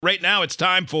Right now, it's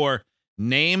time for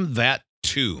Name That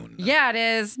Tune. Yeah, it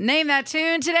is. Name That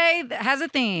Tune today has a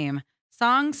theme.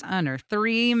 Songs under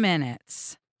 3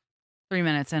 minutes. 3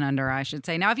 minutes and under, I should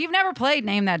say. Now, if you've never played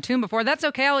Name That Tune before, that's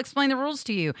okay. I'll explain the rules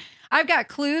to you. I've got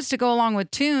clues to go along with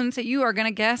tunes that you are going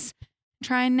to guess,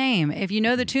 try and name. If you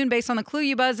know the tune based on the clue,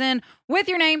 you buzz in with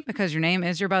your name because your name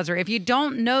is your buzzer. If you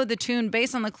don't know the tune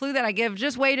based on the clue that I give,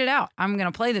 just wait it out. I'm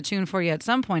going to play the tune for you at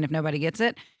some point if nobody gets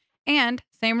it. And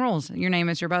same rules. Your name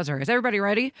is your buzzer. Is everybody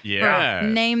ready? Yeah.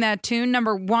 Name That Tune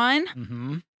number 1.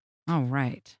 Mm-hmm. All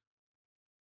right.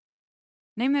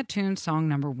 Name That Tune song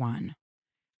number 1.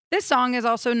 This song is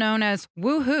also known as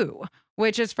Woohoo,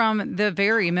 which is from the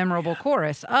very memorable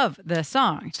chorus of the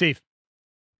song. Steve.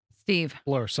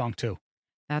 Blur, song 2.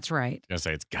 That's right. I was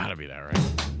gonna say it's gotta be that,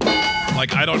 right?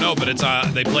 Like, I don't know, but it's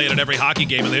they play it at every hockey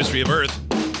game in the history of Earth.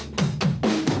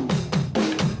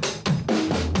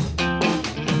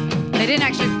 They didn't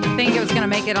actually think it was going to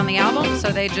make it on the album, so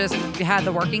they just had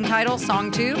the working title,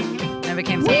 Song 2, and it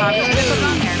became so popular they put it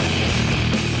on there.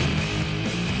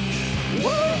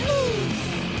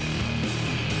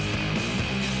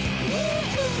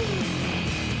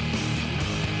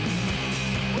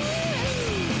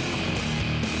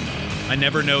 I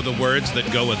never know the words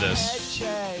that go with this.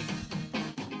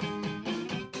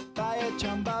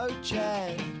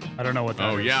 I don't know what that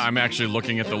is. Oh, yeah, I'm actually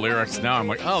looking at the lyrics now. I'm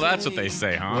like, oh, that's what they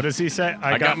say, huh? What does he say?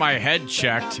 I got my head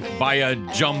checked by a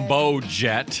jumbo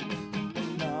jet.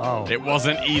 Oh. It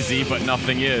wasn't easy, but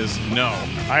nothing is. No.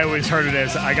 I always heard it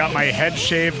as, I got my head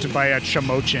shaved by a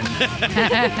chamochin.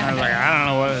 I was like, I don't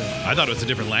know what it is. I thought it was a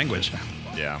different language.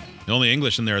 Yeah. The only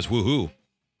English in there is woohoo.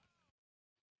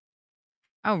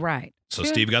 Oh, right. So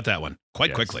Steve got that one quite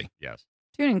Yes. quickly. Yes.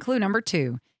 Tune in clue number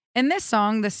 2. In this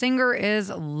song, the singer is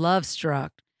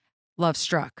love-struck.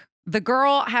 The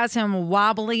girl has him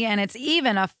wobbly, and it's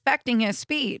even affecting his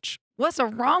speech. What's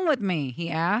wrong with me? He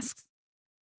asks.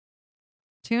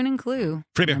 Tune in clue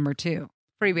Free beer. number 2.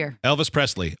 Free beer. Elvis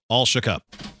Presley, All Shook Up.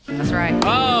 That's right.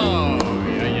 Oh,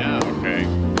 yeah, okay.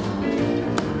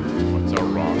 What's so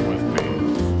wrong with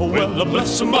me? Well,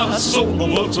 bless my soul,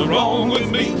 what's wrong with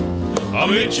me?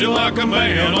 I'm itching like a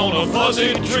man on a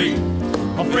fuzzy tree.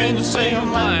 My friends say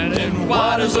I'm lying and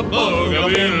white as a bug.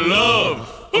 I'm in love.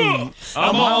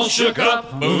 I'm all shook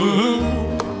up. Ooh,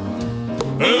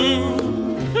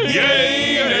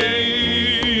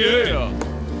 yeah.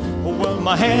 Well,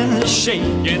 my hand is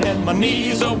shaking and my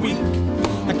knees are weak.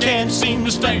 I can't seem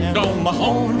to stand on my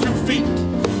own 2 feet.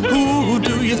 Who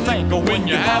do you think of when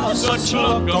you have such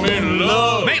luck? I'm in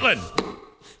love. Maitland.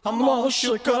 I'm all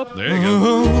shook up. There you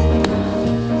go.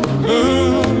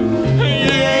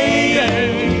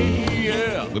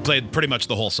 Yeah. We played pretty much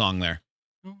the whole song there.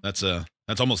 That's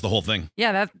almost the whole thing.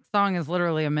 Yeah, that song is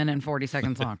literally a minute and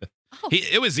 40-second song.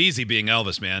 It was easy being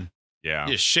Elvis, man. Yeah.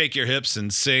 You just shake your hips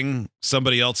and sing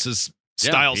somebody else's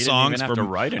Yeah, style he didn't songs even have for to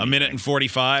write a anything. minute and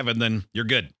 45, and then you're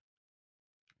good.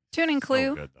 Tune in clue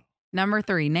So good, though. number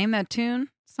 3. Name that tune.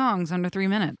 Songs under 3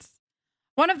 minutes.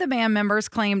 One of the band members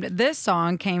claimed this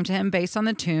song came to him based on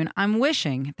the tune I'm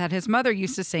Wishing that his mother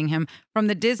used to sing him from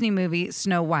the Disney movie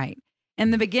Snow White.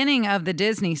 In the beginning of the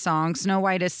Disney song, Snow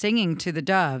White is singing to the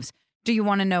doves. Do you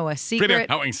want to know a secret?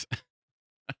 Hot wings.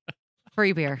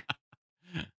 Free beer.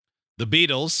 The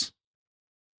Beatles.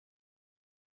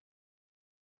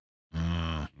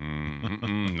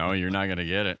 No, you're not going to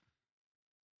get it.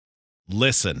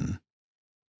 Listen.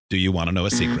 Do you want to know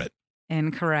a secret?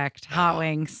 Incorrect. Hot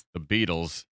wings. The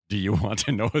Beatles. Do you want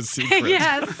to know a secret?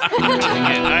 Yes. I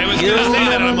was going to say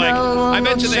that, and I'm like, I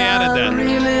bet you they added that.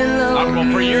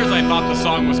 Well, for years I thought the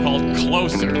song was called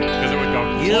Closer because it would go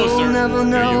closer. You'll never Do you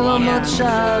know how wanna- much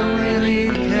I really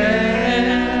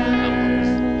care.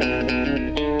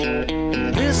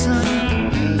 Listen,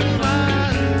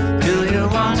 do you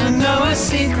want to know a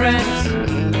secret?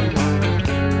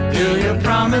 Do you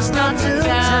promise not to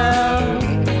tell?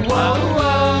 Whoa,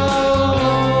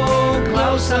 whoa,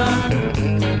 closer.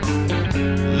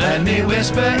 Let me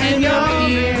whisper in your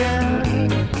ear.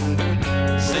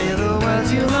 Say the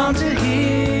words you long to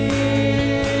hear.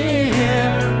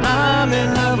 I'm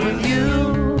in love with you.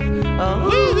 Oh,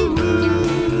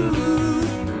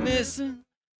 listen,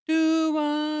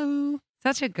 do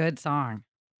Such a good song.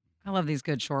 I love these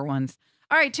good short ones.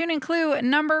 All right, tune in clue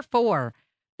number 4.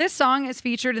 This song is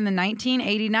featured in the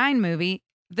 1989 movie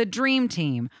The Dream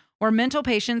Team, where mental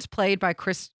patients are played by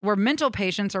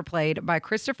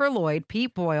Christopher Lloyd,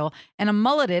 Pete Boyle, and a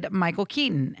mulleted Michael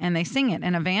Keaton, and they sing it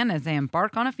in a van as they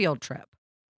embark on a field trip.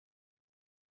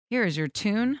 Here is your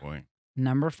tune Boy.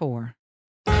 number 4.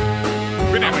 Free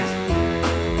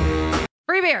beer.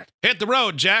 Free beer. Hit the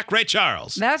road, Jack. Ray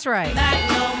Charles. That's right.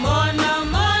 no more, no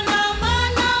more, no more,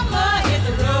 no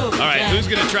Who's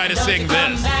gonna try to sing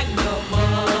this?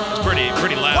 It's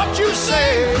pretty loud. What you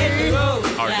say?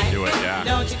 Hard to do it, yeah.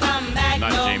 Don't you come back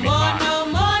Not no Jamie more, Foxx. no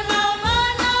more, no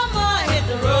more, no more. Hit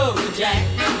the road, Jack.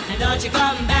 And don't you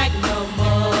come back no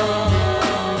more.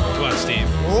 Come on, Steve.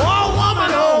 Oh,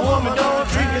 woman, don't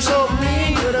treat me so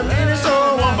mean. You're the meanest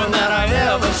old woman that I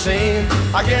ever seen.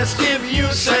 I guess if you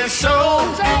say so,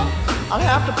 I'll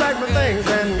have to pack my things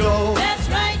and go. That's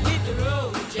right, hit the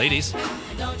road, Jack. Ladies.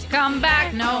 And don't you Come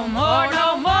back no more,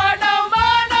 no more, no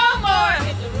more, no more.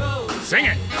 hit the road, Sing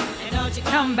it. and don't you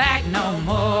Come back no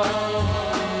more.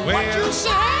 What you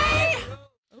say?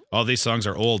 All these songs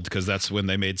are old because that's when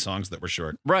they made songs that were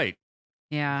short. Right.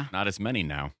 Yeah. Not as many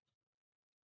now.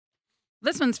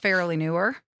 This one's fairly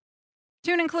newer.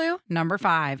 Tune and clue number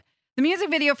 5. The music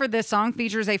video for this song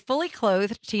features a fully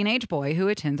clothed teenage boy who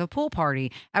attends a pool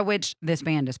party at which this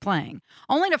band is playing,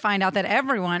 only to find out that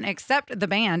everyone except the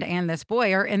band and this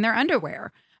boy are in their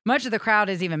underwear. Much of the crowd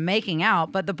is even making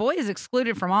out, but the boy is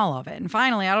excluded from all of it. And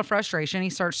finally, out of frustration, he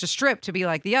starts to strip to be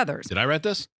like the others, Did I write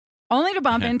this? only to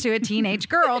bump into a teenage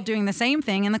girl doing the same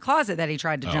thing in the closet that he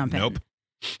tried to jump nope. in.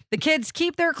 The kids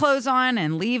keep their clothes on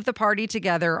and leave the party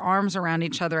together, arms around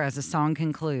each other as the song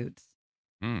concludes.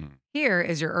 Hmm. Here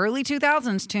is your early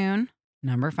 2000s tune,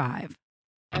 number 5.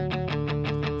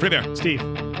 Free beer. Steve,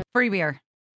 Free beer.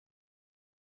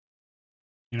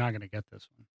 you're not going to get this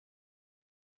one.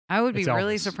 I would be It's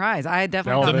really Elvis. surprised. I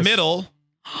definitely The Elvis. Middle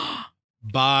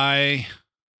by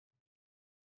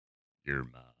Your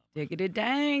mom. Diggity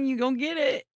dang, you gonna get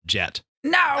it. Jet.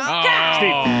 No, Oh.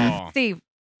 God. Steve,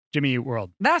 Jimmy Eat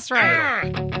World. that's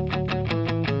right.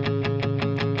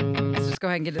 Let's just go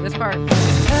ahead and get to this part.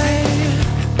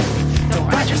 Don't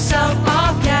write yourself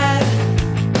off yet.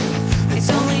 It's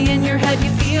only in your head you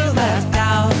feel left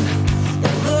out.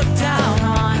 Look down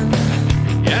on.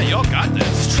 Yeah, y'all got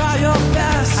this. Try your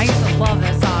best. I used to love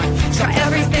this song. Try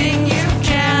everything you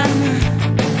can.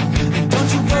 And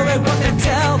don't you worry what they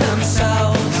tell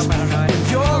themselves. Nope, I don't know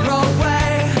it. You're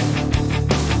away.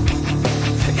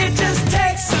 It just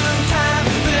takes some time.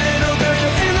 Little girl,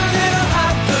 you're in a little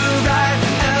out the right.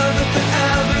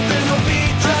 Everything will be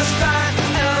just right.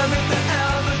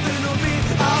 Everything will be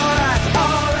alright.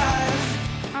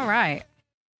 All right.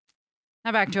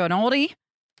 Now back to an oldie.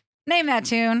 Name that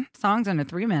tune. Songs under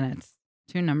 3 minutes.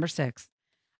 Tune number 6.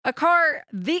 The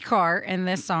car in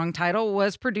this song title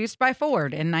was produced by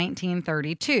Ford in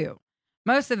 1932.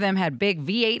 Most of them had big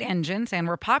V8 engines and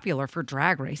were popular for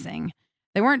drag racing.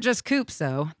 They weren't just coupes,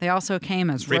 though. They also came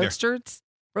as Free beer.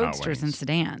 roadsters Wings. and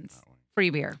sedans. Free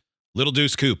beer. Little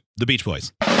Deuce Coupe, the Beach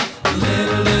Boys. This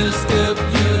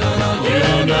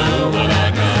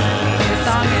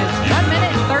song is 1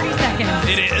 minute and 30 seconds.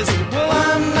 It is. Well,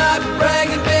 I'm not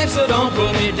bragging, babe, so don't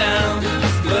put me down.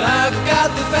 But I've got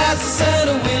the fastest set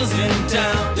of wheels in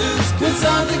town. When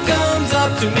something comes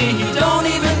up to me, he don't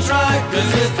even try.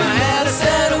 Cause if I had a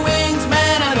set of wings,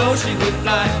 man, I know she would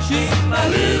fly. She's my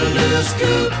little loose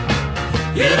coupe.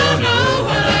 You don't know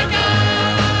what I got.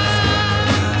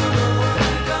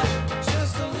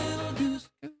 Just a little loose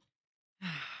coupe.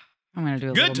 I'm going to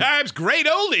do a Good little times, great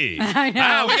oldies. I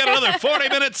know. We got another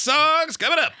 40-minute songs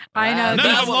coming up. I know. None of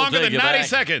That them will longer take than you 90 back.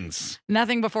 seconds.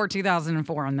 Nothing before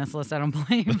 2004 on this list, I don't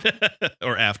believe.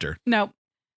 Or after. Nope.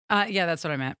 Yeah, that's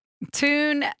what I meant.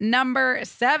 Tune number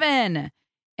 7.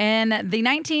 In the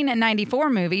 1994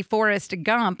 movie Forrest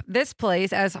Gump, this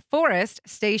plays as Forrest,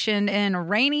 stationed in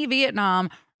rainy Vietnam,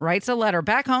 writes a letter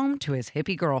back home to his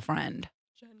hippie girlfriend.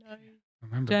 I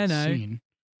remember the Jenny. scene.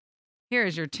 Here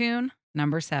is your tune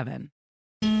number 7.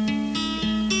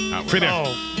 Free beer.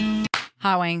 Oh,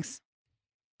 Hot Wings.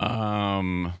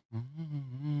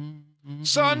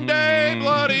 Sunday,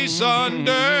 bloody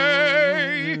Sunday.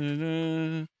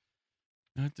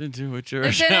 Not to do a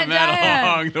church Lieutenant I met Dan.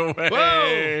 along the way.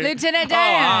 Whoa. Lieutenant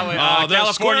Dan. Oh, the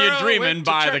California squirrel Dreamin' went to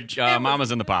by church. the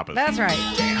Mamas and the Papas. That's right.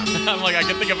 I'm like, I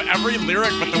can think of every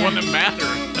lyric but the one that mattered.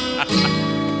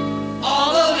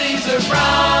 All the leaves are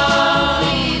brown,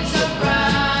 and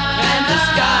the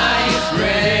sky is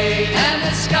gray, and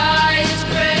the sky is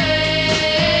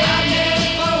gray.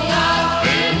 I've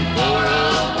been for a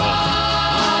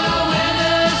walk on a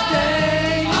winter's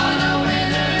day,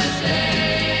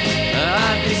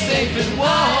 I'd be safe and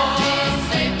warm,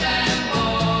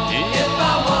 if I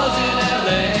was in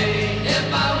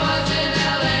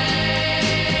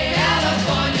LA,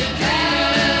 California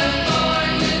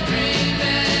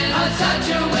dreaming on such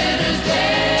a winter's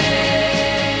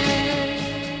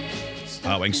day.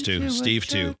 Hot Wings 2, Steve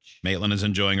 2. Maitland is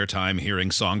enjoying her time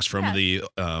hearing songs from the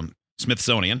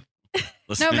Smithsonian.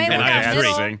 Listen, No, Maitland And I got have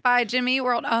Middle three. by Jimmy Eat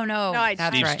World. Oh, no. No, I-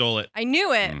 That's Steve right. stole it. I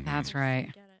knew it. Mhm. That's right.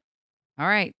 Get it. All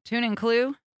right. Tune and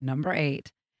clue Number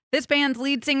 8. This band's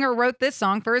lead singer wrote this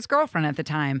song for his girlfriend at the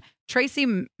time, Tracy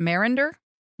Marinder.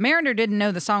 Marinder didn't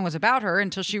know the song was about her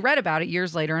until she read about it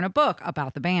years later in a book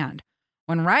about the band.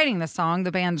 When writing the song,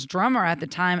 the band's drummer at the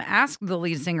time asked the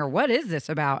lead singer, "What is this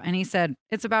about?" And he said,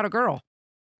 "It's about a girl."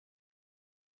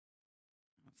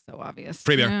 So obvious.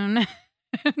 Free beer.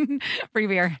 Free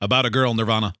beer. About a girl,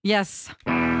 Nirvana. Yes.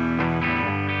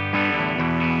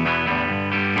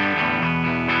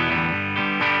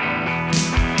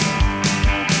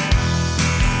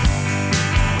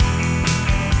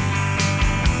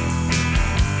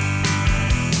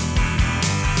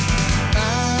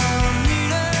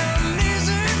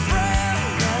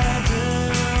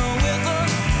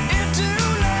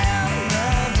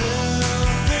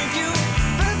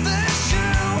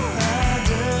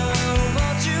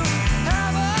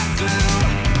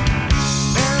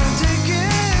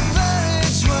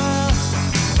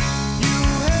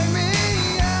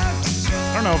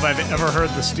 I don't know if I've ever heard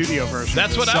the studio version.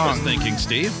 That's of what this I was song. thinking,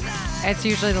 Steve. It's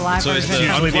usually the live So it's version.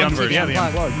 the Usually the unplugged unplugged. Yeah, the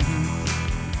Unplugged. unplugged.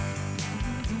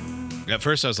 At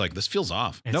first, I was like, this feels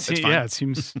off. Nope, it's fine. Yeah, it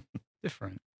seems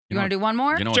different. You want to do one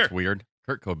more? You know Sure. what's weird?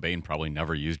 Kurt Cobain probably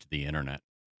never used the internet.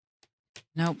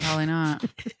 No, probably not.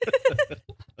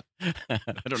 I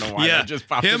don't know why Yeah, that just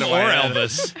popped him into or my head.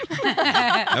 Elvis.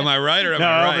 Am I right or am No,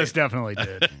 I right? Elvis definitely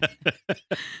did.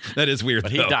 That is weird,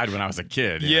 But he though. died when I was a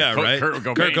kid. Yeah, right? Kurt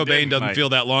Cobain, Cobain doesn't like, feel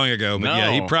that long ago, but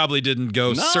yeah, he No. probably didn't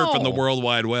go No. surfing the World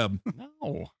Wide Web. No.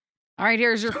 All right,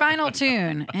 here's your final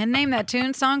tune. And name that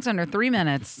tune. Songs under 3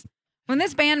 minutes. When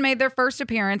this band made their first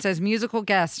appearance as musical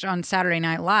guests on Saturday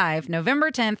Night Live,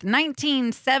 November 10th,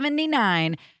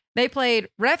 1979, they played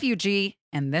Refugee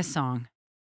and this song.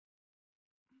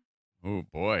 Oh,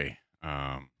 boy.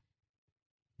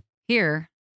 Here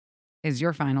is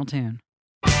your final tune.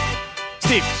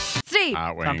 Steve. Steve.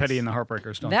 Hot Tom Wings. Petty and the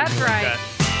Heartbreakers. Don't That's do it like right.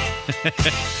 that.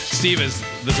 Steve is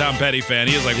the Tom Petty fan.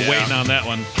 He is like Yeah. waiting on that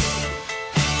one.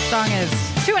 Song is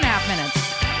 2.5 minutes.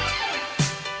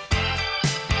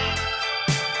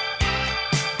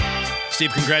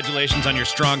 Steve, congratulations on your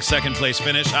strong second place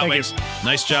finish. Hot Thank Wings,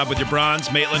 nice job with your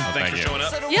bronze. Maitland, thanks thank for you. showing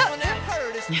up. Yep.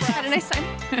 Had a nice time.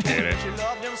 Hate it.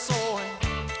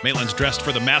 Maitland's dressed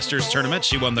for the Masters tournament.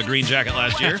 She won the green jacket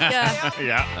last year. Yeah.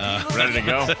 Yeah. Ready to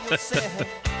go.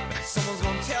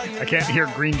 I can't hear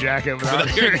Green Jacket without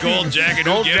With a hearing gold jacket, who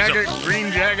Gold gives jacket, a-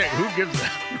 Green Jacket. Who gives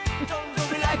that?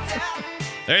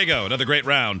 There you go. Another great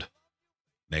round.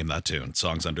 Name that tune.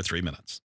 Songs under 3 minutes.